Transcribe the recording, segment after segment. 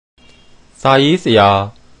စာရေးဆရာ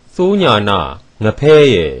စိုးညာနာငဖဲ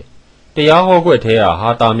ရဲ့တရားဟောခွက်ထဲဟာ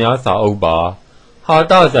တာများစာအုပ်ပါဟာ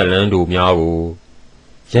တဇလန်းတို့များကို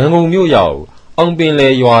ရန်ကုန်မြို့ရောက်အောင်ပင်လေ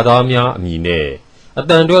ရွာသားများအမည်နဲ့အ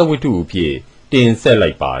တန်တွဲဝတ္ထုအဖြစ်တင်ဆက်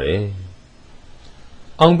လိုက်ပါတယ်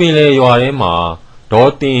အောင်ပင်လေရွာထဲမှာ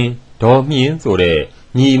ဒေါ်တင်ဒေါ်မြင့်ဆိုတဲ့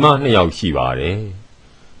ညီမနှစ်ယောက်ရှိပါတယ်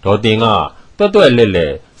ဒေါ်တင်ကတွတ်တွတ်လက်လ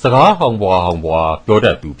က်စကားဟောင်ပွားပြောတ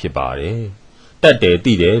တ်သူဖြစ်ပါတယ်တတ်တယ်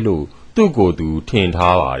သိတယ်လို့သူ့ကိုယ်သူထင်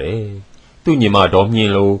ထားပါတယ်သူ့ညီမဒေါ်မြ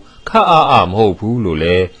င့်လို့ခက်အားမဟုတ်ဘူးလို့လ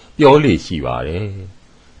ည်းပြောလေရှိပါတယ်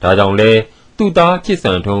ဒါကြောင့်လဲသူ့သားချစ်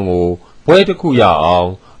စံထွန်းကိုဘွဲတစ်ခုရအောင်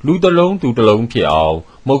လူတစ်လုံးသူတစ်လုံးဖြစ်အောင်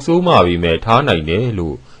မုတ်ဆိုးမှပြီးမဲ့ထားနိုင်တယ်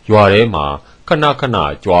လို့ရွာထဲမှာခဏ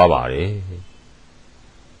ကြွားပါတယ်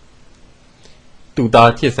သူ့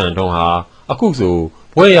သားချစ်စံထွန်းဟာအခုဆို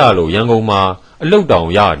ဘွဲရလို့ရန်ကုန်မှာအလုတ်တောင်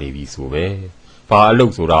ရနေပြီဆိုပဲဘာအလု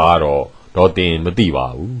တ်ဆိုတာကတော့ဒေါ်တင်မသိပါ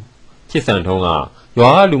ဘူးချစ်စံထွန်းက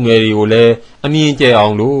ရွာလူငယ်တွေကိုလည်းအမြင်ကျအော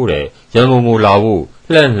င်လို့တဲ့ရန်ကုန်ကိုလာဖို့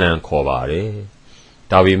လှမ်းခေါ်ပါတယ်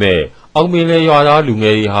ဒါပေမဲ့အောင်ပင်လေရွာသားလူင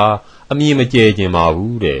ယ်တွေဟာအမြင်မကျခြင်းပါ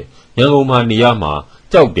ဘူးတဲ့ရန်ကုန်မှာနေရမှာ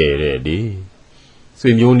ကြောက်တယ်တဲ့လေဆွေ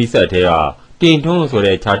မျိုးနိဆက်ထဲကတင်ထွန်းဆို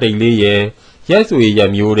တဲ့ခြာတိတ်လေးရဲ့ရက်ဆွေရ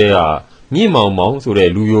က်မျိုးတဲ့ကမြင့်မောင်ဆိုတဲ့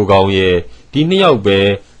လူယိုကောင်ရဲ့ဒီနှစ်ယောက်ပဲ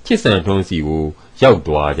ချစ်စံထွန်းစီကိုရောက်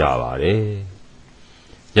သွားကြပါတယ်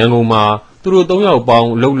ရန်ကုန်မှာသူတို့၃ယောက်ပေါင်း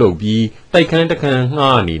အလုပ်လုပ်ပြီးတိုက်ခန်းတစ်ခန်း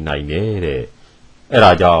ငှားနေနိုင်တယ်တဲ့အဲ့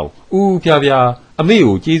ဒါကြောင့်ဦးဖျားအမေ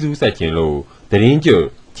ကိုကျေးဇူးဆက်ခြင်းလို့တရင်ကျွတ်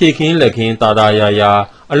ခြေခင်းလက်ခင်းတာရာ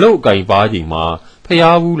အလုတ်အကင်ပါချိန်မှာ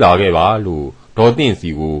ဖျားဘူးလာခဲ့ပါလို့ဒေါ်တင်စီ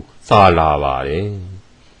ကိုစာလာပါတယ်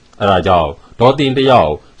အဲ့ဒါကြောင့်ဒေါ်တင်တယော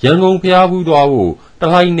က်ရန်ကုန်ဖျားဘူးသွားဖို့တ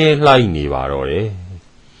လှိုင်းနဲ့လှိုင်းနေပါတော့တယ်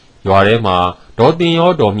ရွာထဲမှာဒေါ်တင်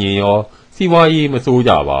ရောဒေါ်မြင့်ရောစီဝါရေးမစိုး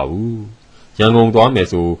ကြပါဘူးရန်ကုန်သွားမယ်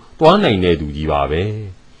ဆိုသွားနိုင်တဲ့သူကြီးပါပဲ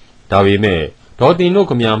ဒါပေမဲ့ဒေါ်တင်တို့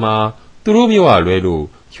ခမများမှာသူတို့မျိုးကလွဲလို့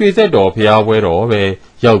ရွှေဆက်တော်ဖျားပွဲတော်ပဲ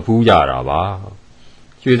ရောက်ဖူးကြတာပါ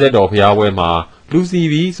ရွှေဆက်တော်ဖျားပွဲမှာလူစီ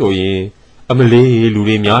ပြီးဆိုရင်အမလေးလူ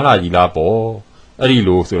တွေများလာကြီးလားပေါ့အဲ့ဒီ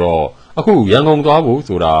လိုဆိုတော့အခုရန်ကုန်သွားဖို့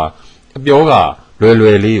ဆိုတာအပြောကလွ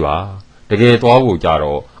ယ်လေးပါတကယ်သွားဖို့ကြ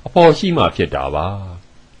တော့အဖို့ရှိမှဖြစ်တာပါ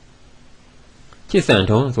ချစ်စံ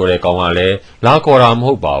ထွန်းဆိုတဲ့ကောင်ကလည်းလာခေါ်တာမ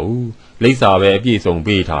ဟုတ်ပါဘူးလိပ်စာပဲအပြည့်စုံ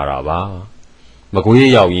ပေးထားတာပါမ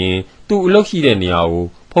ကွေးရောက်ရင်သူ့အလုပ်ရှိတဲ့နေရာကို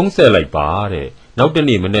ဖုံးဆက်လိုက်ပါတဲ့နောက်တ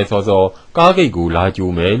နေ့မနေ့စောကားဂိတ်ကိုလာကြို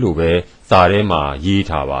မယ်လို့ပဲစာထဲမှာရေး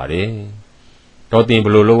ထားပါတယ်ဒေါ်တင်ဘ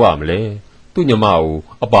ယ်လိုလုပ်ရမလဲသူ့ညီမကို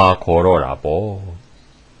အပါခေါ်တော့တာပေါ့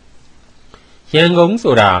ရန်ကုန်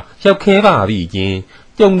ဆိုတာရောက်ခဲပါပြီချင်း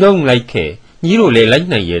ကြုံတော့လိုက်ခဲ့ညီတို့လည်းလိုက်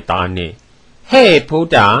နိုင်ရဲ့သားနဲ့ဟဲ့ဖိုး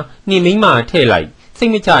တာနေမိမထည့်လိုက်စိ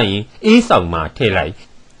တ်မချရင်အေးဆောင်မှာထည့်လိုက်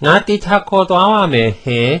ငါတေချာခေါ်သွားရမယ်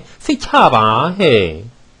ဟဲ့စိတ်ချပါဟဲ့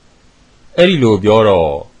အဲ့ဒီလိုပြော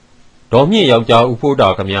တော့ဒေါ်မြင့်ယောက်ျားဦးဖိုးတာ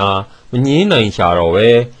ခမညာမငင်းနိုင်ရှာတော့ပဲ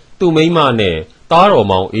သူ့မိန်းမနဲ့သားတော်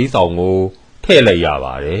မောင်အေးဆောင်ကိုထည့်လိုက်ရ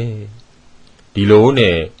ပါတယ်ဒီလို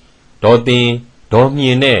နဲ့ဒေါ်တင်ဒေါ်မြ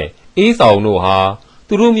င့်နဲ့အေးဆောင်တို့ဟာ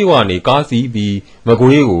သူတို့မျိုးကနေကားစီးပြီးမ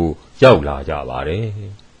ကွေးကိုရောက်လာကြပါတယ်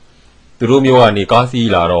သူတို့မျိုးကနေကားစီး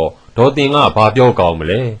လာတော့ဒေါ်တင်ကဘာပြောကောင်းမ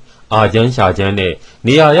လဲအာချမ်းရှာချမ်းနဲ့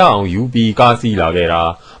နေရာရအောင်ယူပြီးကားစီးလာခဲ့တာ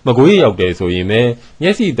မကွေးရောက်တယ်ဆိုရင်ပဲမျ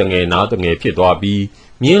က်စိတငယ်နားတငယ်ဖြစ်သွားပြီး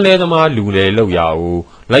မြင်းလဲသမားလူလဲလောက်ရအောင်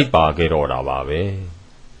လိုက်ပါခဲ့တော့တာပါပဲ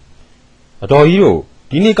အတော်ကြီးတို့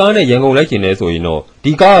ဒီနေ့ကားနဲ့ရန်ကုန်လိုက်ကျင်နေဆိုရင်တော့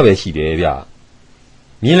ဒီကားပဲရှိတယ်ဗျ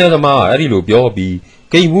မြင်းလဲသမားကအဲ့ဒီလိုပြောပြီး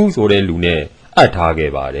ဂိတ်မှုဆိုတဲ့လူနဲ့အပ်ထား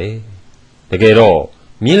ခဲ့ပါတယ်တကယ်တော့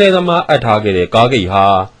မြင်းလဲသမားအပ်ထားခဲ့တဲ့ကားဂိတ်ဟာ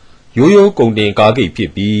ရိုးရိုးကုန်တင်ကားဂိတ်ဖြ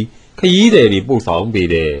စ်ပြီးခရီးသည်တွေပို့ဆောင်ပေး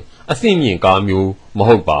တဲ့အဆင့်မြင့်ကားမျိုးမ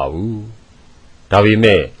ဟုတ်ပါဘူးဒါပေ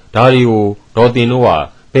မဲ့ဒါတွေကိုဒေါ်တင်တို့က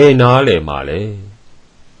ဘယ်နားလဲမှာလဲ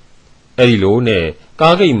အဲ့ဒီလိုနဲ့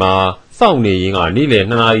ကားဂိတ်မှာစောင့်နေရင်ကနေ့လယ်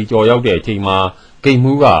2 နာရီကျော်ရောက်တဲ့အချိန်မှာဂိတ်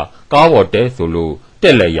မှုကကားပေါ်တက်ဆိုလို့တ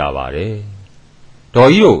က်လိုက်ရပါတယ်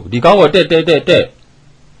ဒေါ်ကြီးတို့ဒီကားပေါ်တက်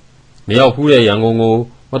မရောက်ဘူးတဲ့ရန်ကုန်ကို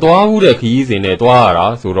မသွားဘူးတဲ့ခရီးစဉ်နဲ့သွားရတာ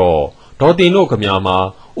ဆိုတော့ဒေါ်တင်တို့ခမညာမှာ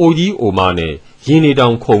အိုကြီးအိုမနဲ့ရင်းနေတော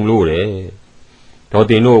င်ခုံလို့တယ်ဒေါ်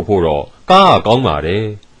တင်တို့ဖို့တော့ကားကကောင်းပါတယ်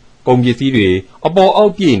ကုန်ပစ္စည်းတွေအပေါ်အော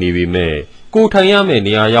က်ပြည့်နေပြီမဲ့ကိုထိုင်ရမယ့်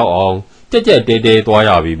နေရာရောက်အောင်ကြက်တဲသွားရ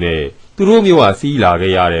ပြီမဲ့သူတို့မျိုးကစီးလာ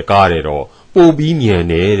ခဲ့ရတဲ့ကားတွေတော့ပိုပြီးမြန်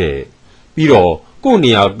နေတဲ့ပြီးတော့ကို့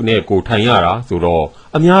နေရာနဲ့ကိုထိုင်ရတာဆိုတော့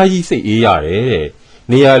အများကြီးစိတ်အေးရတယ်တဲ့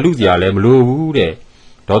နေရာလူစရာလည်းမလိုဘူးတဲ့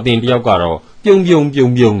ဒေါ်တင်တယောက်ကတော့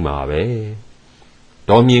ပြုံမှာပဲ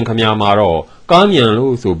ဒေါ်မြင့်ခမညာမှာတော့ကားမြန်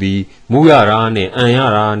လို့ဆိုပြီးမူးရတာနဲ့အန်ရ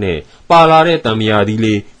တာနဲ့ပါလာတဲ့တံမယာသီး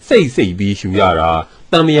လေးစိတ်ပြီးရှူရတာ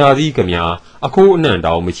တံမယာသီးခမညာအခိုးအနှံ့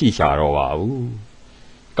တောင်မရှိရှာတော့ပါဘူး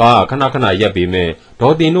ကားခဏခဏရက်ပေမဲ့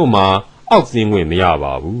ဒေါ်တင်တို့မှာအောက်ဆင်းခွင့်မရ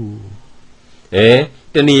ပါဘူး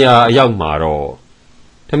တနေရာအရောက်မှာတော့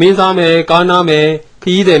ထမင်းစားမယ်ကားနားမယ်ခ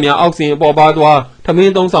ရီးသည်များအောက်ဆင်းအပေါ်ပါသွားထမ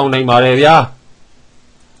င်းသုံးဆောင်နိုင်ပါတယ်ဗျာ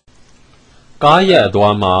ကားရက်အ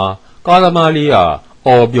သွားမှာကားသမားလေးက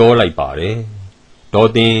အော်ပြောလိုက်ပါတယ်ဒေါ်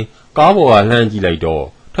တင်ကားပေါ်ကလှမ်းကြည့်လိုက်တော့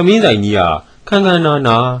ထမင်းဆိုင်ကြီးကခန်းခန်းနာ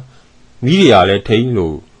နာမီးတွေကလည်းထိန်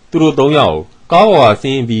လို့သူတို့၃ယောက်ကားပေါ်ကဆ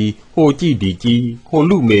င်းပြီးဟိုကြည့်ဒီကြည့်ဟို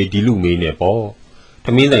လူမေဒီလူမေနဲ့ပေါ့ထ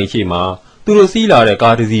မင်းဆိုင်ရှိမှာသူတို့စီးလာတဲ့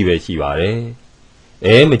ကားတစ်စီးပဲရှိပါတယ်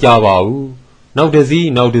မကြပါဘူးနောက်တစ်စီး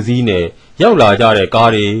နဲ့ရောက်လာကြတဲ့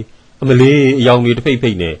ကားတွေအမလေးအယောင်တွေတစ်ဖိတ်ဖိ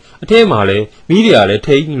တ်နဲ့အထဲမှာလည်းမီးတွေကလည်း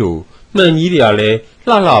ထိန်လို့မှန်ကြီးတွေကလည်း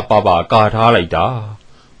လှလှပပကာထားလိုက်တာ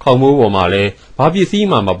ခေါင်းမိုးပေါ်မှာလည်းဘာပစ္စည်း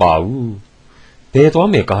မှမပါဘူးဘယ်သွား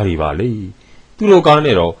မယ်ကားတွေပါလေသူတို့ကား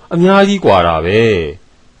နဲ့တော့အများကြီးกว่าတာပဲ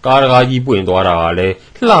ကားတကားကြီးပွင့်သွားတာကလည်း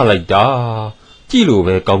လှလိုက်တာကြည့်လို့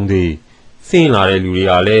ပဲကောင်းသေးဆင်းလာတဲ့လူတွေ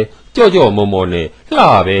ကလည်းကြော့မော်မော်နဲ့လှ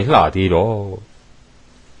သေးတော့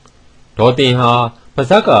ဒေါ်တင်ဟာပါ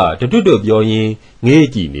ဇက်ကတွတ်ပြောရင်းငေး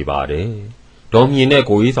ကြည့်နေပါတယ်ဒေါ်မြင်နဲ့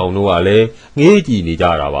ကိုကြီးဆောင်တို့ကလည်းငေးကြည့်နေကြ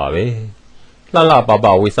တာပါပဲလှပပ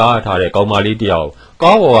ဝစ်စားထားတဲ့ကောင်မလေးတယောက်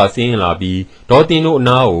ကားပေါ်ကဆင်းလာပြီးဒေါ်တင်တို့အ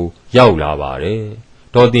နားကိုရောက်လာပါတယ်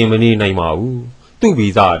ဒေါ်တင်မနေနိုင်ပါဘူးသူ့ဗီ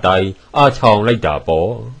ဇအတိုင်းအာချောင်လိုက်တာ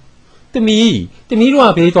ပေါ့သမီးတို့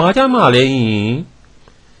ကဘယ်သွားကြမှာလဲ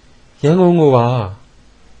ရန်ကုန်ကိုပါ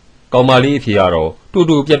ကောင်မလေးအဖေကတော့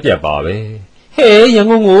တူပြက်ပါပဲဟဲ့ရန်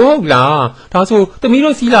ကုန်ကိုဟုတ်လားဒါဆိုသမီး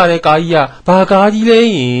တို့စီးလာတဲ့ကားကြီးကဘာကားကြီးလဲ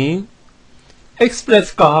Express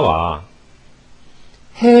ကားပါ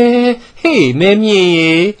ဟေးမဲမြင့်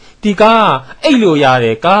ရေဒီကားအိတ်လို့ရ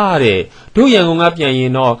တဲ့ကားတဲ့တို့ရန်ကုန်ကပြန်ရ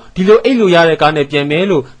င်တော့ဒီလိုအိတ်လို့ရတဲ့ကားနဲ့ပြန်မယ်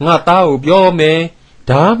လို့ငါသားကိုပြောမယ်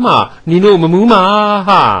ဒါမှနင်တို့မမူးမှာ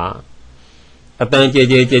ဟာအတန်ကြဲ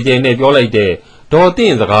နဲ့ပြောလိုက်တဲ့ဒေါ်တ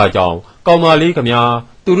င့်စကားကြောင့်ကောင်မလေးခမညာ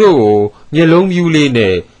သူတို့ကိုမျက်လုံးပြူးလေး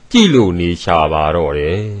နဲ့ကြည့်လို့နေရှာပါတော့တ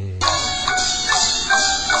ယ်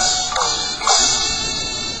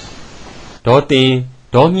ဒေါ်တင်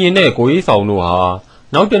ဒေါ်မြင့်နဲ့ကိုကြီးဆောင်တို့ဟာ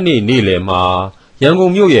နောက်တနေ့နေ့လယ်မှာရန်ကု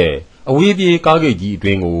န်မြို့ရဲ့အဝေးပြေးကားဂိတ်ကြီးအတွ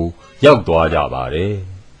င်းကိုရောက်သွားကြပါတယ်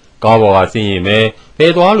ကားပေါ်ကဆင်းရင်ပဲဘ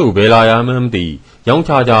ယ်သွားလို့ဘယ်လာရမှန်းမသိရောင်း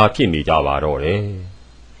ချဖြစ်နေကြပါတော့တယ်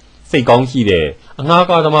စိတ်ကောင်းရှိတဲ့အငှား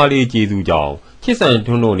ကားသမားလေးကျေးဇူးကြောင့်ချစ်ဆန်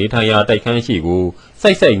ထွန်းတို့နေထိုင်ရာတိုက်ခန်းရှိကို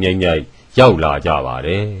စိုက်မြိုက်ရောက်လာကြပါတ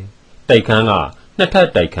ယ်တိုက်ခန်းကနှစ်ထပ်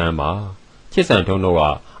တိုက်ခန်းပါချစ်ဆန်ထွန်းတို့က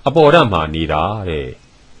အပေါ်ဓာတ်မှာနေတာတဲ့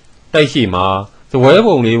တိုက်ရှိမှာဇပွဲ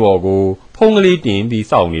ပုံလေးပေါ်ကိုဖုံးကလေးတင်ပြီး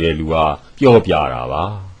စောင့်နေတဲ့လူကပြောပြတာပါ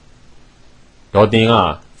ဒေါ်တင်က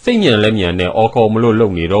စိတ်ညံလက်ညံနဲ့အော်ခေါ်မလို့လုံ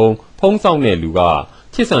နေတော့ဖုံးဆောင်တဲ့လူက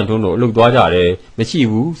ချစ်ဆန်ထွန်းတို့အလုပ်သွားကြတယ်မရှိ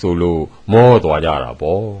ဘူးဆိုလို့မောသွားကြတာ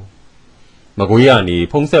ပေါ့မကွေးကနေ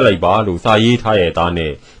ဖုံးဆက်လိုက်ပါလို့စာရေးထားရဲ့သား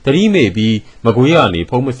နဲ့တတိမေပြီးမကွေးကနေ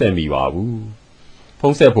ဖုံးမဆက်မိပါဘူး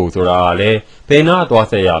ဖုံးဆက်ဖို့ဆိုတာကလည်းဘယ်နာသွား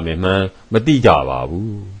ဆက်ရမယ်မှန်းမသိကြပါ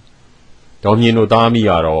ဘူးဒေါ်မြင့်တို့သားမိ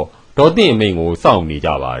ကတော့ဒေါ်တင့်အမိန်ကိုစောင့်နေကြ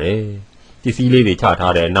ပါတယ်ပစ္စည်းလေးတွေချ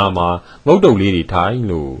ထားတဲ့နားမှာငုတ်တုပ်လေးတွေထိုင်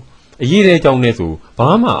လို့အရေးတဲ့ကြောင်းနဲ့ဆိုဘာ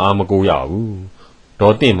မှအားမကိုရဘူး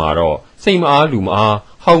ဒေါ်တင့်မှာတော့စိတ်မအားလူမအား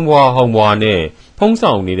ဟောင်းဘွားနဲ့ဖုံး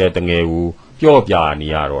ဆောင်နေတဲ့တငယ်ကိုပြောပြနေ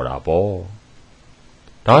ရတော့တာပေါ့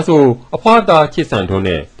ဒါဆိုအဖွားသားချစ်ဆန်ထွန်း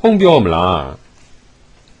နဲ့ဖုံးပြောမလား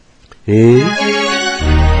ဟေး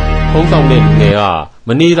ဖုံးဆောင်တဲ့လူငယ်ကမ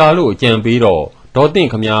နေတာလို့အကြံပေးတော့ဒေါ်တင့်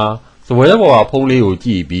ခမညာဇပွဲပေါ်ကဖုံးလေးကိုကြ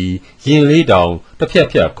ည့်ပြီးရင်လေးတောင်တစ်ဖြ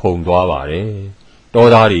တ်ခုန်သွားပါတယ်တော်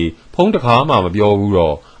သားတွေဖုံးတစ်ခါမှမပြောဘူး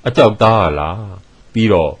တော့အကြောက်သားလားပြီး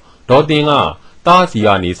တော့ဒေါ်တင်ကတားစီက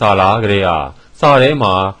နေစာလာကြတဲ့စာထဲ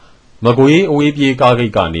မှာမကွေးအဝေးပြေးကားဂိ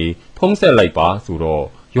တ်ကနေဖုံးဆက်လိုက်ပါဆိုတော့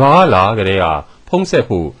ရွာလာကြတဲ့ဖုံးဆက်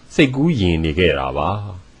ဖို့စိတ်ကူးရင်နေခဲ့တာပါ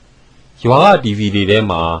ရွာက DVD ထဲ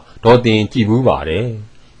မှာဒေါ်တင်ကြည့်ဘူးပါတယ်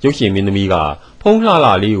ရုပ်ရှင်မင်းသမီးကဖုံးလှ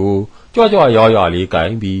လေးကိုကြွရွာလေးက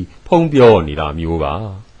င်ပြီးဖုံးပြောနေတာမျိုးပါ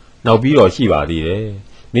နောက်ပြီးတော့ရှိပါသေးတယ်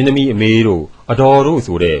မင်းသမီးအမေတို့အတော်တို့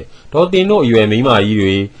ဆိုတဲ့ဒေါ်တင်တို့အရွယ်မိန်းမကြီး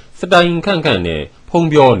တွေစတိုင်ခန့်နဲ့ဖုံး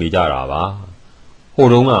ပြောနေကြတာပါဟို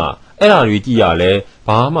တုန်းကအဲ့ဓာတွေကြည့်ရလဲ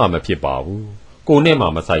ဘာမှမဖြစ်ပါဘူးကိုနဲ့မှ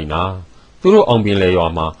မဆိုင်တာသူတို့အောင်ပင်လေရွာ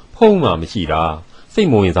မှာဖုံးမှမရှိတာစိတ်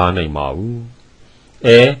မဝင်စားနိုင်ပါဘူး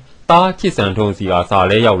တားချစ်ဆန်ထွန်းစီကစာ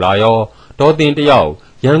လဲရောက်လာရောဒေါ်တင်တယောက်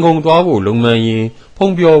ရန်ကုန်သွားဖို့လုံမန်းရင်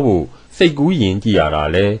ဖုံးပြောဖို့စိတ်ကူးရင်ကြည့်ရတာ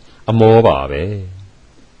လဲအမောပါပဲ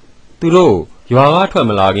သူတို့ရွာကထွက်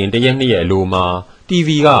မလာခင်တရက်နှစ်ရက်အလိုမှာ TV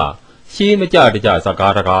ကရှေးမကြတကြဇ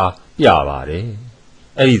ကားတကားပြပါတယ်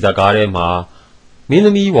အဲ့ဒီဇကားထဲမှာမင်းသ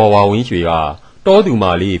မီးဝါဝင်းရွှေကတောသူမ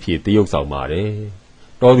လေးအဖြစ်တရုပ်ဆောင်ပါတယ်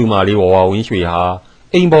တောသူမလေးဝါဝင်းရွှေဟာ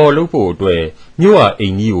အိမ်ပေါ်လုပ်ဖို့အတွက်မြို့ဟာအိ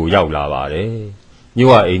မ်ကြီးကိုရောက်လာပါတယ်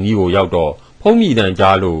မြို့ဝအိမ်ကြီးကိုရောက်တော့ဖုံးမိတန်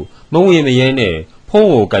ကြားလို့မဝင်မရဲနဲ့ဖုံး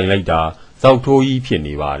ကိုကင်လိုက်တာဇောက်ထိုးကြီးဖြစ်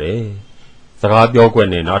နေပါတယ်စကားပြောကွက်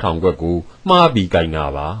နဲ့နားထောင်ကွက်ကိုမှားပြီးကင်တာ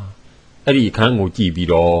ပါအဲ့ဒီအခန်းကိုကြည့်ပြီး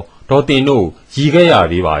တော့ဒေါ်တင်တို့ရီခဲ့ရ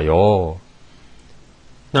သေးပါရော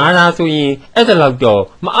နားလားဆိုရင်အဲ့ဒါလောက်တော့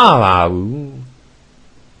မအပါဘူး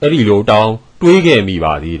အဲ့ဒီလိုတောင်းတွေးခဲ့မိ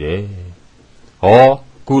ပါသေးတယ်ဟော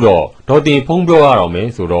ခုတော့ဒေါ်တင်ဖုံးပြောရတော့မယ်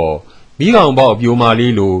ဆိုတော့မိကောင်ပေါက်အပြိုမာ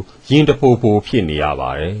လေးလိုရင်တဖိုးဖိုးဖြစ်နေရပါ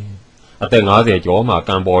တယ်အသက်50ကျော်မှ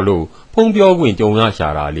ကံပေါ်လို့ဖုံးပြောခွင့်ကြုံရရှာ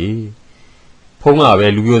တာလေဖုံးကပဲ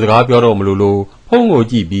လူမျိုးစကားပြောတော့မလို့ဖုံးကို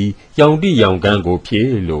ကြည့်ပြီးရောင်တိရောင်ကန်းကိုဖြေ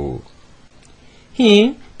လို့ဟင်း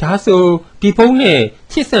ဒါဆိုဒီဖုံးနဲ့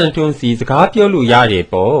ချစ်ဆန်ထွန်းစီစကားပြောလို့ရတယ်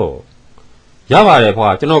ပေါ့ရပါတယ်ဖွာ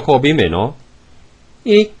ကျွန်တော်ခေါ်ပေးမယ်နော်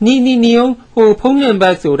အေးနီအောင်ဟိုဖုံးနံပါ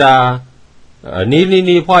တ်ဆိုတာ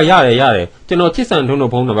နေဖွာရတယ်ကျွန်တော်ချစ်ဆန်ထွန်း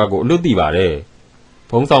တို့ဖုံးနံပါတ်ကိုအလွတ်သိပါတယ်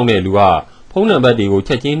ဖုံးဆောင်တဲ့လူကဖုံးနံပါတ်တွေကို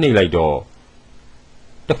ချက်ချင်းနှိပ်လိုက်တော့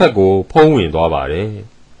တစ်ဖက်ကိုဖုံးဝင်သွားပါတယ်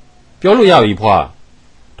ပြောလို့ရပြီဖွာ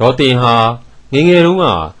ဒေါ်တင်ဟာငယ်ငယ်တုန်းက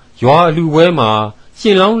ရွာအလူပွဲမှာရှ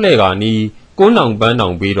င်လောင်းလှဲ့ကနီးကုန်းတောင်ပန်းတော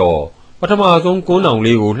င်ပြီးတော့ပထမဆုံးကုန်းတောင်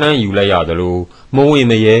လေးကိုလှမ်းယူလိုက်ရသလိုမဝင်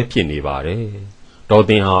မရဲဖြစ်နေပါတယ်ဒေါ်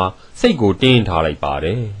တင်ဟာစိတ်ကိုတင်းထားလိုက်ပါတ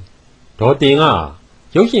ယ်ဒေါ်တင်က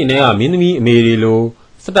ရုပ်ရှင်ထဲကမင်းသမီးအမေတွေလို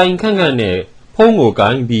စတိုင်ခန့်ခန့်နဲ့ဖုံးကိုကို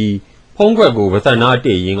င်းပြီးဖုံးခွက်ကိုဗစံနာ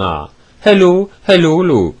တေးရင်းကဟယ်လို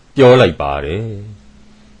လို့ပြောလိုက်ပါတယ်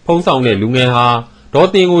ဖုံးဆောင်တဲ့လူငယ်ဟာဒေါ်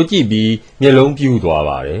တင်ကိုကြည့်ပြီးမျက်လုံးပြူးသွား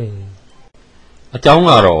ပါတယ်အကြောင်း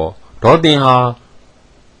ကတော့ဒေါ်တင်ဟာ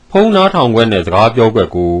ဖုံးနားထောင်ခွက်နဲ့စကားပြောခွက်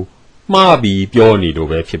ကိုမှားပြီးပြောနေလို့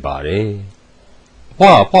ပဲဖြစ်ပါတယ်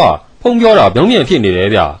ဖွာဖုံးပြောတာပြောင်းပြန်ဖြစ်နေတယ်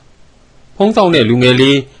ဗျဖုံးဆောင်တဲ့လူငယ်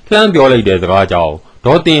လေးလှမ်းပြောလိုက်တဲ့စကားကြောင့်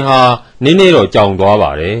ဒေါ်တင်ဟာနည်းနည်းတော့ကြောင်သွား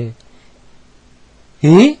ပါတယ်ဟ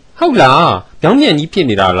င်ဟုတ်လားပြောင်းပြန်ကြီးဖြစ်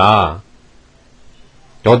နေတာလား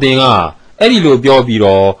ဒေါ်တင်ကအဲ့ဒီလိုပြောပြီး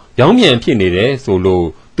တော့ပြောင်းပြန်ဖြစ်နေတယ်ဆိုလို့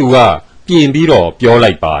သူကပြင်ပြီးတော့ပြော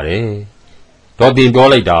လိုက်ပါတယ်ဒေါ်တင်ပြော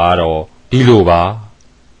လိုက်တာကတော့ဒီလိုပါ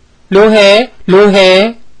လိုဟဲ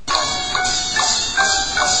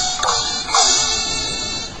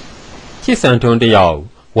ချစ်ဆန်ထွန်းတယောက်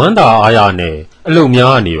ဝမ်းသာအားရနဲ့အလုံ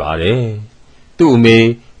များနေပါတယ်သူ့အမေ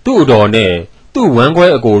သူ့အတော်နဲ့သူ့ဝမ်းခွဲ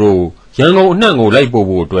အကိုတို့ရန်ကုန်အနှံ့ကိုလိုက်ပို့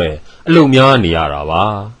ဖို့အတွက်အလုံများနေရတာပါ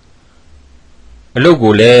အလုတ်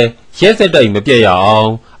ကိုလည်းရဲစက်တိုက်မပြတ်ရအောင်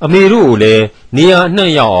အမေတို့ကိုလည်းနေရာအ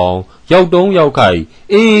နှံ့ရောက်အောင်ရောက်တုံးရောက်ခိုက်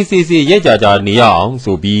အေးစီရက်ကြနေရအောင်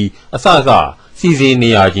ဆိုပြီးအစစီစဉ်နေ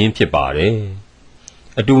ရခြင်းဖြစ်ပါတယ်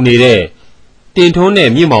အတူနေတဲ့တင်ထွန်းနဲ့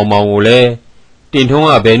မြင့်မောင်ကိုလည်းတင်ထွန်း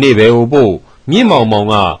ကဘယ်နေ့ပဲဟိုပို့မြင့်မောင်က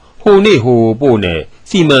ဟိုနေ့ဟိုပို့နဲ့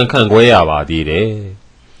စီမံခန့်ခွဲရပါသေးတယ်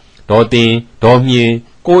ဒေါ်တင်ဒေါ်မြင့်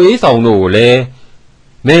ကိုအေးဆောင်တို့ကိုလည်း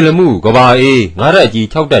မဲလမှုကဘာအေး9ရက်ကြီး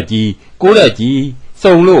6ရက်ကြီး9ရက်ကြီး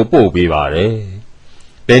စုံလို့ပို့ပေးပါတယ်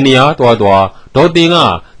ဘယ်နေရာသွားဒေါ်တင်က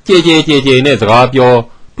ကြေနဲ့စကားပြော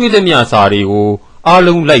တွေ့သမျှစာတွေကိုအား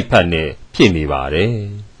လုံးလိုက်ဖတ်နေဖြစ်နေပါတယ်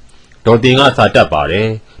ဒေါ်တင်ကစာတတ်ပါတယ်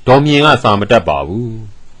ဒေါ်မြင့်ကစာမတတ်ပါဘူး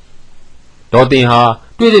ဒေါ်တင်ဟာ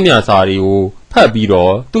တွေ့သမျှစာတွေကိုဖတ်ပြီး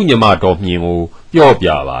တော့သူ့ညီမဒေါ်မြင့်ကိုပြောပြ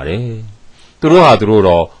ပါတယ်သူတို့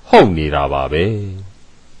တော့ဟုတ်နေတာပါပဲ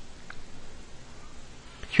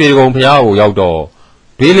ရွှေကုံဖျားကိုရောက်တော့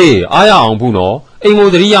ဒွေးလေးအားရအောင်ဘူးနော်အိမ်ကို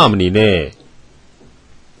သတိရမနေနဲ့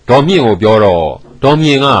ဒေါ်မြင့်ကိုပြောတော့ဒေါ်မြ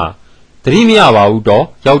င့်ကသတိမရပါဘူးတော့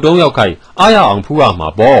ရောက်တုံးရောက်ခိုက်အားရအောင်ဖူးရမှာ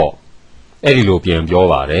ပေါ့အဲ့ဒီလိုပြန်ပြော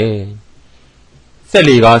ပါတယ်ဆက်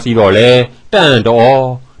လေကားစီတော့လဲတန့်တော့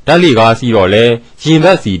ဓာတ်လေကားစီတော့လဲရင်ဘ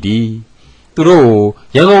က်စီတီးသူတို့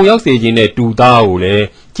ရန်ကုန်ရောက်စေခြင်းနဲ့တူသားကိုလည်း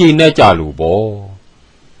ကြည်နဲ့ကြလို့ပေါ့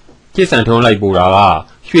ချစ်ဆန်ထွန်းလိုက်ပို့တာက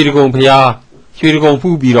ရွှေတကုံဖျားရွှေတကုံ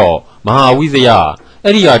ဖူးပြီးတော့မဟာဝိဇယ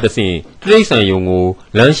အဲ့ဒီဟာတဆင်တရိတ်ဆန်ယုံကို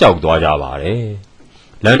လမ်းလျှောက်သွားကြပါတယ်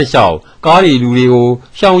လမ်းတစ်လျှောက်ကားတွေလူတွေကို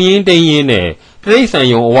ရှောင်ရင်းတိန်ရင်းနဲ့တရိတ်ဆန်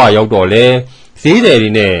ယုံအဝရောက်တော့လဲဈေးတယ်တွေ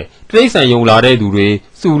နဲ့တရိတ်ဆန်ယုံလာတဲ့သူတွေ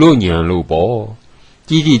စုလို့ညံလို့ပေါ့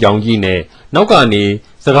ကြီးကြောင်ကြီးနဲ့နောက်ကနေ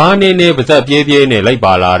စကားနည်းပါဇက်ပြဲနဲ့လိုက်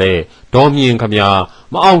ပါလာတဲ့ဒေါ်မြင့်ခမ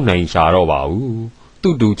မအောင်နိုင်ရှာတော့ပါဘူး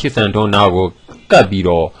သူ့တူချစ်ဆန်ထွန်းနာကိုကပ်ပြီး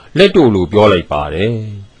တော့လက်တို့လိုပြောလိုက်ပါတယ်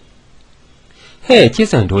ဟဲ့ချစ်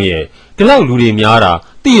ဆန်ထွန်းရဲ့ဒီလောက်လူတွေများတာ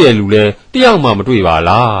သိတဲ့လူလဲတယောက်မှမတွေ့ပါ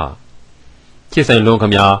လားချစ်ဆန်ထွန်းခ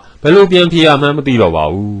မဘယ်လိုပြန်ဖြေရမှန်းမသိတော့ပါ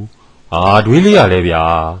ဘူးဒွေးလေးရလဲဗျာ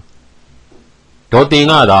ဒေါ်တင်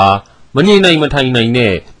ကသာမငြိမ်နိုင်မထိုင်နိုင်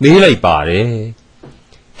နဲ့မေးလိုက်ပါတယ်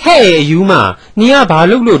ဟဲ့အယူမနင်ကဘာ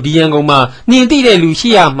လို့ဒီရန်ကုန်မှာနင်သိတဲ့လူရှိ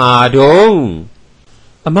ရမှာတုံး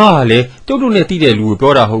အမကလည်းတုတ်နဲ့သိတဲ့လူကို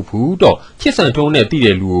ပြောတာဟုတ်ဘူးတော့ချစ်ဆန်ထွန်းနဲ့သိ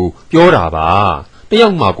တဲ့လူကိုပြောတာပါတယော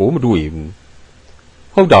က်မှကိုမတွေ့ဘူး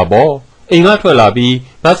ဟုတ်တာပေါ့ အိမ်ကထွက်လာပြီး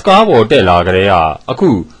ဘတ်စကားပေါ်တက်လာကြတဲ့အခု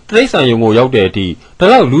တရိတ်ဆန်ယုံကိုရောက်တဲ့အထိဒါ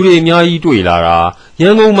တော့လူတွေအများကြီးတွေ့လာတာရ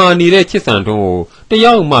န်ကုန်မှာနေတဲ့ချစ်စံထွန်းကိုတ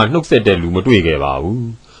ယောက်မှနှုတ်ဆက်တဲ့လူမတွေ့ခဲ့ပါဘူး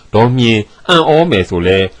ဒေါ်မြင့်အံ့ဩမယ်ဆို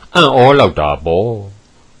လဲအံ့ဩလောက်တာပေါ့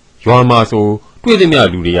ရွာမှာဆိုတွေ့သမျှ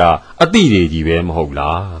လူတွေကအတိတွေကြီးပဲမဟုတ်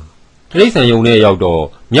လားတရိတ်ဆန်ယုံနဲ့ရောက်တော့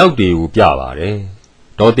မြောက်တွေကိုပြပါတယ်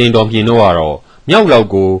ဒေါ်တင်တော်မြင့်တို့ကတော့မြောက်လောက်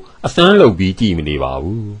ကိုအစမ်းလုပ်ပြီးကြည့်မနေပါ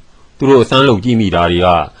ဘူးသူတို့အစမ်းလုပ်ကြည့်မိတာတွေက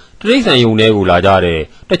တရိတ်ဆန်ယုံတွေကိုလာကြတဲ့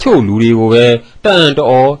တချို့လူတွေကိုပဲတန်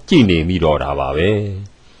တော်ကြည့်နေမိတော့တာပါပဲ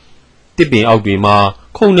တစ်ပင်အောက်တွေမှာ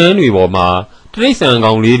ခုံနှန်းတွေပေါ်မှာတရိတ်ဆန်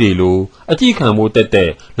ကောင်လေးတွေလိုအကြည့်ခံဖို့တက်တ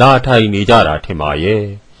က်လာထိုင်နေကြတာထင်ပါရဲ့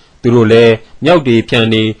သူတို့လည်းမြောက်တွေဖြန်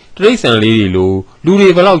နေတရိတ်ဆန်လေးတွေလိုလူတွေ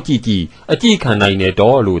ဘလောက်ကြည့်ကြည့်အကြည့်ခံနိုင်တဲ့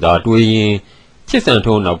တော့လို့သာတွေးရင်ချစ်စံ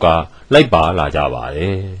ထုံးနောက်ကလိုက်ပါလာကြပါတ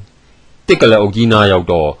ယ်တစ်ကလအုပ်ကြီးနားရောက်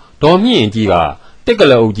တော့ဒေါ်မြင့်ကြီးကတစ်က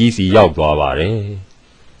လအုပ်ကြီးစီရောက်သွားပါတယ်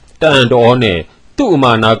တန်တော်နဲ့သူ့အမ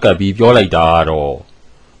နာကပ်ပြီးပြောလိုက်တာတော့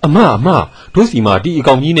အမတို့စီမှာဒီအ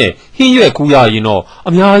ကောင်ကြီးနဲ့ဟင်းရွက်ကူးရရင်တော့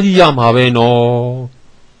အများကြီးရမှာပဲနော်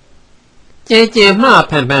ကျဲမှ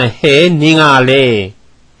ဖန်ဟဲနင်းကလေ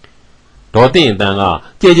ဒေါ်တင်အတန်းက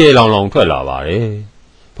ကျဲလောင်ထွက်လာပါတယ်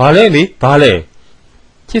ဘာလဲ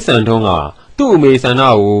ချစ်စံထုံးကသူ့အမေဆန္ဒ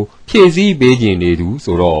ကိုဖြည့်ဆည်းပေးခြင်းနေသူ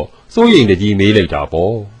ဆိုတော့စိုးရိမ်တကြီးမေးလိုက်တာ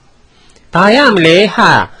ပေါ့ဒါရမလဲ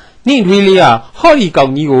ဟာနင့်ထွေးလေးကဟော်ဒီကော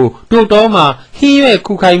င်ကြီးကိုတို့တော်မှဟင်းရွက်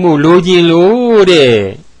ခုခိုင်းမှုလိုချင်လို့တဲ့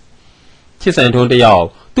ချစ်စံထွန်းတယောက်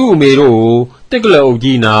သူ့အမေတို့ကိုတစ်ကလအုပ်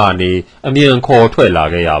ကြီးနာကနေအမြန်ခေါ်ထွက်လာ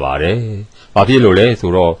ခဲ့ရပါတယ်။ဘာဖြစ်လို့လဲ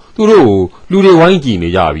ဆိုတော့သူတို့ကိုလူတွေဝိုင်းကြည့်နေ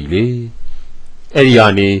ကြပြီလေ။အဲ့ဒီက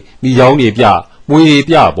နေမိချောင်းတွေပြမွေ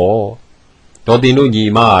ပြပေါ့။ဒေါ်တင်တို့ညီ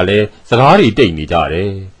မကလည်းစကားတွေတိတ်နေကြတ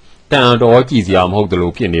ယ်။တန်တော်ကြည့်စရာမဟုတ်သ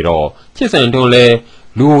လိုဖြစ်နေတော့ချစ်စံထွန်းလည်း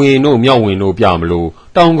လူဝင်တို့မြောက်ဝင်တို့ပြမလို့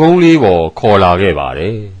တောင်ကုန်းလေးပေါ်ခေါ်လာခဲ့ပါတ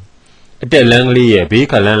ယ်အတက်လန်းကလေးရဲ့ဘေး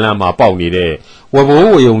ခလန်းလန်းမှာပေါက်နေတဲ့ဝဘိုး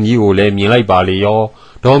ဝယုံကြီးကိုလည်းမြင်လိုက်ပါလေရော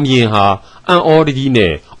ဒေါ်မြင့်ဟာအံ့ဩတကြီး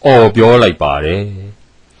နဲ့အော်ပြောလိုက်ပါတယ်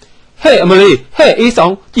ဟဲ့အမလေးဟဲ့အေးဆော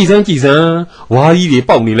င်ကြည်စမ်းဝါးကြီးတွေ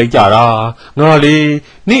ပေါက်နေလိုက်ကြတာငါလေး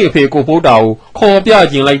နေ့အဖေကိုဖိုးတာကိုခေါ်ပြ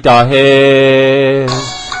ကျင်လိုက်တာဟဲ့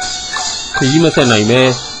ခကြီးမဆက်နိုင်မဲ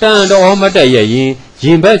တန်တော်မတက်ရဲ့ရ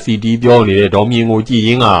င်ဘက်စီတီးပြောနေတဲ့ဒေါ်မြင့်ကိုကြည့်ရ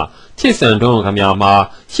င်းကချစ်စံထွန်းခမများမှာ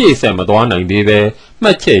ရှေ့ဆက်မသွားနိုင်သေးပဲမှ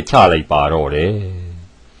တ်ချက်ချလိုက်ပါတော့တယ်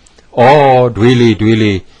။အော်တွေးလေ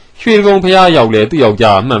ရွှေကုံဖះရောက်လဲသူ့ယော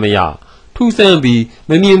က်ျားမှတ်မရထူးဆန်းပြီး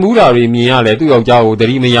မမြင်ဘူးတာတွေမြင်ရလဲသူ့ယောက်ျားကိုသ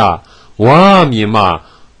တိမရဝါမြင်မှ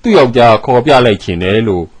သူ့ယောက်ျားခေါ်ပြလိုက်ခြင်းတယ်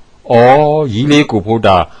လို့အော်ရီးလေးကိုဖို့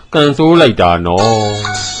တာကန်ဆိုးလိုက်တာနော်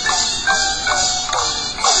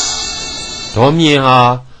ဒေါ်မြင့်ဟာ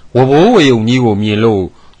ဝဘိုးဝယုံကြီးကိုမြင်လို့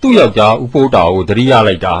သူ့ယောက်ျားဥဖိုးတာကိုသတိရ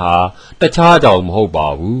လိုက်တာဟာတခြားကြောင့်မဟုတ်ပါ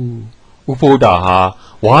ဘူးဥဖိုးတာဟာ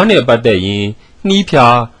ဝါးနဲ့ပတ်သက်ရင်နှီးဖြာ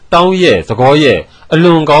တောင်းရဲ့သကောရဲ့အ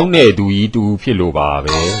လွန်ကောင်းတဲ့သူကြီးတူဖြစ်လို့ပါ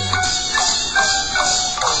ပဲ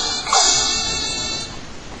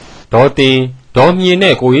ဒေါ်တင်ဒေါ်မြင့်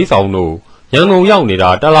နဲ့ကိုရေးဆောင်တို့ရန်ကုန်ရောက်နေတာ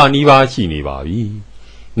တလားနီးပါးရှိနေပါပြီ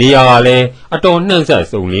နေရာကလည်းအတော်နှံ့ဆက်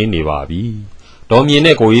စုံလင်းနေပါပြီဒေါ်မြင့်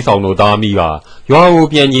နဲ့ကိုရေးဆောင်တို့သားမိကရွာကို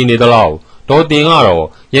ပြန်ကျင်နေသလောက်ဒေါ်တင်ကတော့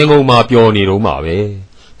ရန်ကုန်မှာပျော်နေတော့မှာပဲ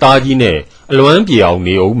တာကြီးနဲ့အလွမ်းပြေအောင်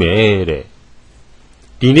နေအောင်မယ်တဲ့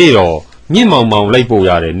ဒီနေ့တော့မြင့်မောင်လိုက်ပို့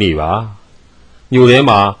ရတဲ့နေ့ပါမြို့ထဲ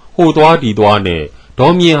မှာဟိုသွားဒီသွားနဲ့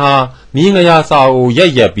ဒေါ်မြင့်ဟာမြင်းကရာစာကိုရ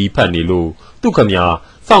က်ပြီးဖတ်နေလို့သူ့ခမ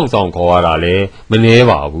စောင့်ခေါ်ရတာလည်းမနှဲ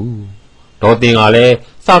ပါဘူးဒေါ်တင်ကလည်း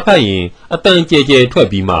စာဖတ်ရင်အတန်ကြဲထွက်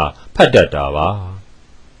ပြီးမှဖတ်တတ်တာပါ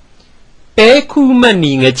ပဲခုမှတ်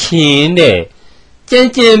နီငချင်းတဲ့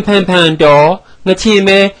ကြံဖန်တော့ငချင်း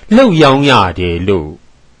မဲလှုပ်ရောင်းရတယ်လို့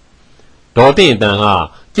ဒေါ်တင်တန်က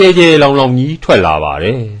ကြဲလောင်ကြီးထွက်လာပါတ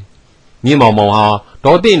ယ်မြင့်မောင်ဟာ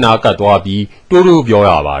ဒေါ်တင်နာကတ်သွားပြီးတိုးပြော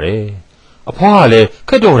ရပါတယ်အဖွားကလည်း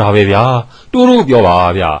ခက်တော်တာပဲဗျာတိုးပြောပါ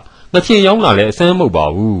ဗျာငချင်းရောင်းတာလည်းအစမ်းမဟုတ်ပါ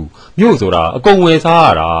ဘူးမြို့ဆိုတာအကုန်ဝယ်စားရ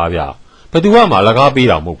တာဗျာဘသူမှလကားပေး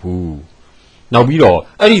တာမဟုတ်ဘူးနောက်ပြီးတော့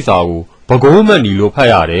အဲ့ဒီစာကိုဘကုံးမတ်နီလို့ဖတ်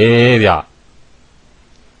ရတယ်ဗျ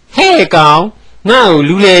ဟဲ့ကောင်ငါ့ကို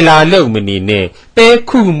လူလေလာလုံမနေနဲ့ပဲ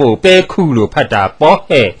ခုမို့ပဲခုလို့ဖတ်တာပေါ့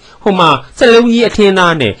ဟဲ့ဟိုမှာစလုံးကြီးအထင်း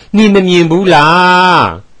သားနဲ့ညီမမြင်ဘူးလား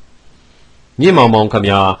မြင့်မောင်ခမ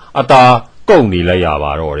ညာအသာကုန်နေလိုက်ရ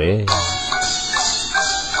ပါတော့တယ်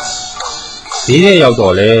ဒီနေ့ရောက်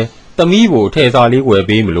တော့လေသမီးကိုထဲစာလေးဝယ်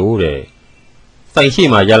ပေးမလို့တဲ့ဆိုင်ရှိ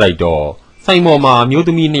မှရက်လိုက်တော့ဆိုင်ပေါ်မှာမျိုးသ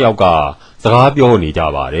မီးနှစ်ယောက်ကစကားပြောနေကြ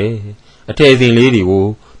ပါတယ်အထည်စင်လေးတွေကို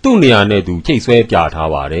သူ့နေရာနဲ့သူချိတ်ဆွဲပြထား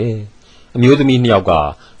ပါတယ်အမျိုးသမီးနှစ်ယောက်က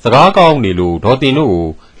စကားကောင်းနေလို့ဒေါ်တင်တို့ကို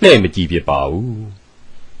လှဲ့မကြည့်ဖြစ်ပါဘူး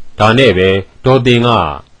ဒါနဲ့ပဲဒေါ်တင်က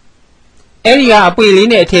အဲ့ဒီကအပွေလေး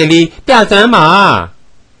နဲ့အထည်လေးပြစမ်းပါ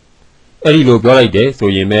အဲ့ဒီလိုပြောလိုက်တယ်ဆို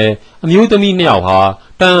ရင်ပဲအမျိုးသမီးနှစ်ယောက်ဟာ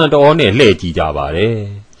တန်တော်နဲ့လှည့်ကြည့်ကြပါတယ်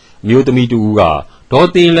အမျိုးသမီးတူကဒေါ်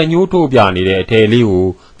တင်လက်ညှိုးထိုးပြနေတဲ့အထည်လေးကို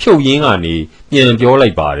ဖြုတ်ရင်းကနေပြန်ပြောလို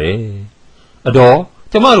က်ပါတယ်အတော်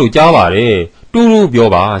ကျမတို့ကြားပါတယ်တူတူပြော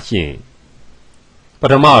ပါရှင်ပ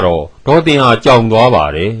ထမတော့ဒေါ်တင်ဟာကြောင်သွားပါ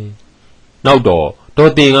တယ်နောက်တော့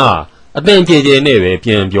ဒေါ်တင်ကအတန်ကျေကျေနဲ့ပဲပြ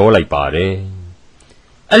န်ပြောလိုက်ပါတယ်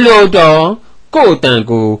အလိုတော်ကို့အတန်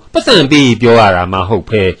ကိုပတ်စံပြီးပြောရတာမှဟုတ်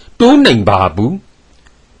ဖဲတိုးနိုင်ပါဘူး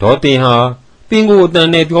ဒေါ်တင်ဟာပင်ကိုအတန်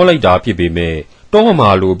နဲ့ပြောလိုက်တာဖြစ်ပေမဲ့တော့မှ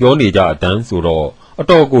လို့ပြောနေကြအတန်ဆိုတော့အ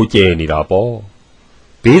တော်ကိုကျဲနေတာပေါ့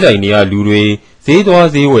ဘေးဆိုင်တွေကလူတွေဈေးသွား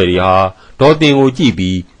ဈေးဝယ်တွေဟာဒေါ်တင်ကိုကြည့်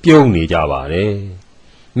ပြီးပြုံးနေကြပါတယ်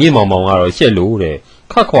မြင့်မောင်မောင်ကတော့ရှက်လို့တဲ့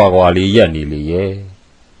ခတ်ခွာခွာလေးရက်နေလေရဲ့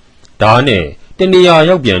ဒါနဲ့တနေရာ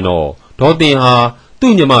ရောက်ပြန်တော့ဒေါ်တင်ဟာ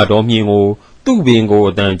သူ့ညီမတော်မြင့်ကိုသူ့ပင်ကို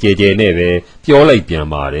အတန်ကျဲကျဲနဲ့ပဲပြောလိုက်ပြန်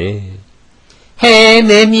ပါတယ်ဟဲ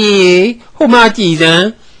မဲမြင့်ဟိုမှကြည်စမ်း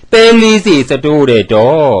ပဲလေးစီစတိုးတဲ့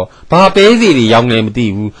တော့ဘာပဲစီတွေရောက်နေမသိ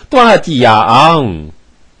ဘူးတွားကြည့်ရအောင်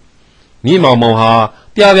မြင့်မောင်မောင်ဟာ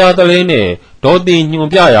ပြပြတလဲနဲ့ဒေါ်တင်ညွန်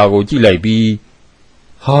ပြရာကိုကြည့်လိုက်ပြီး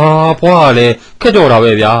ဟာဘွားလည်းခက်တော့တာ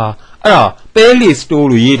ပဲဗျာအဲ့ဒါပဲလေးစတိုး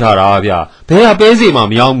လို့ရေးထားတာဗျာဘယ်ကပဲစီမှ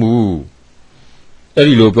မရောက်ဘူးအဲ့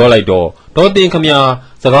ဒီလိုပြောလိုက်တော့ဒေါ်တင်ခမ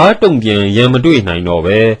စကားတုံပြန်ရံမတွေ့နိုင်တော့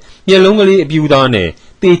ပဲမျက်လုံးကလေးအပြူသားနဲ့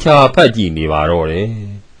တေချာဖတ်ကြည့်နေပါတော့တယ်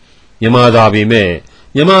မြန်မာသာပေမဲ့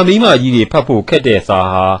မြန်မာမိမကြီးတွေဖတ်ဖို့ခက်တဲ့စာ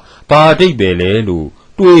ဟာဘာအဓိပ္ပာယ်လဲလို့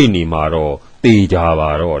တွေးနေမှာတော့တေချာပါ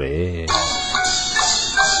တော့တယ်